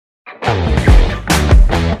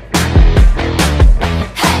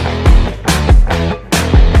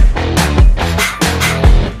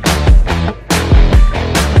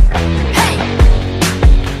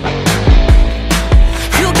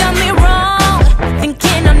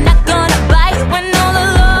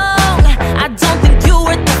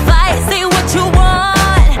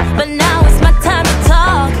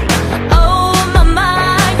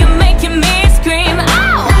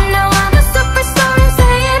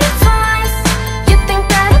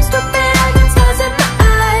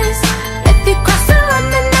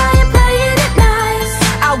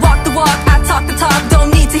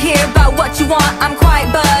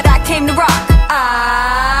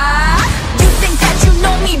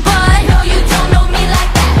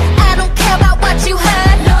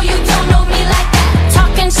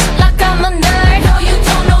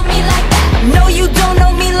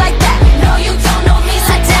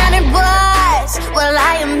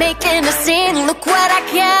making a scene. Look what I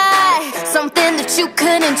got, something that you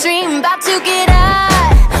couldn't dream. About to get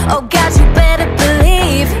out, oh God, you better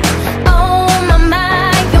believe. Oh my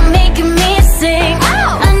mind, you're making me sing.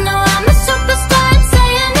 Oh, I know I'm a superstar and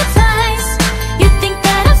saying it twice. You think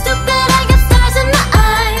that I'm stupid, I got stars in my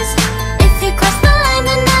eyes. If you cross the line,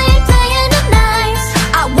 then I ain't playing it nice.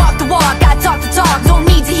 I walk the walk, I talk the talk. Don't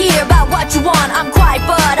need to hear about what you want. I'm quiet,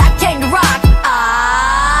 but I came to rock.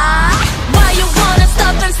 Why you wanna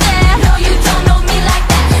stop and stare? No, you don't know me like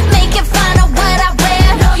that. Make it fun of what I wear.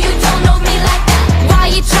 No, you don't know me like that. Why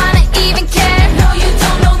you tryna even care? No, you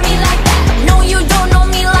don't know me like that. No, you don't know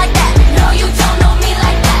me like that. No, you don't know me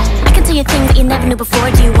like that. I can tell you things that you never knew before.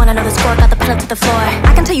 Do you wanna know the score? Got the pedal to the floor.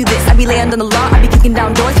 I can tell you this, I be laying on the law, I be kicking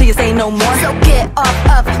down doors till you say no more. So get off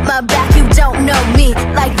of my back, you don't know me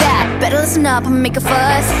like that. Better listen up and make a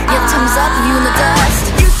fuss. Your tongue's up, you in the dust.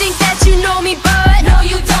 You think that you know me, but no,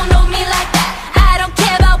 you don't